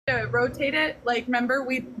rotate it. Like, remember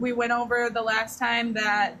we went over the last time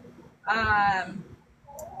that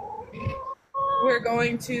we're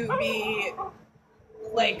going to be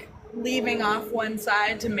like leaving off one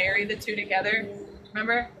side to marry the two together.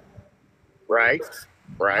 Remember? Right.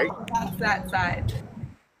 Right. That's that side.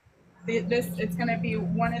 It's gonna be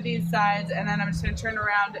one of these sides, and then I'm just gonna turn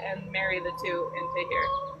around and marry the two into here.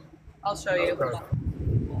 I'll show you. Okay.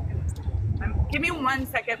 Give me 1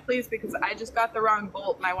 second, please, because I just got the wrong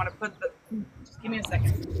bolt, and I want to put the. Just give me a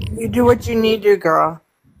second. You do what you need to, girl.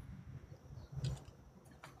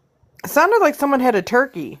 It sounded like someone had a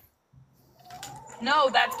turkey. No,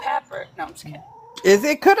 that's Pepper. No, I'm just kidding.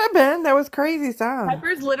 It could have been. That was crazy sound.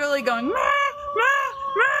 Pepper's literally going. "Ma, ma,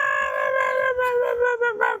 ma, ma, ma,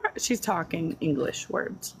 ma, ma." She's talking English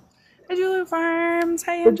words. Hi, Julia Farms.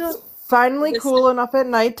 Hi, Angela. It's finally cool enough at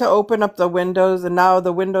night to open up the windows, and now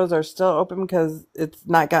the windows are still open because it's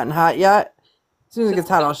not gotten hot yet. As soon as it gets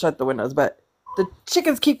hot, I'll shut the windows. But the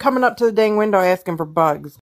chickens keep coming up to the dang window asking for bugs.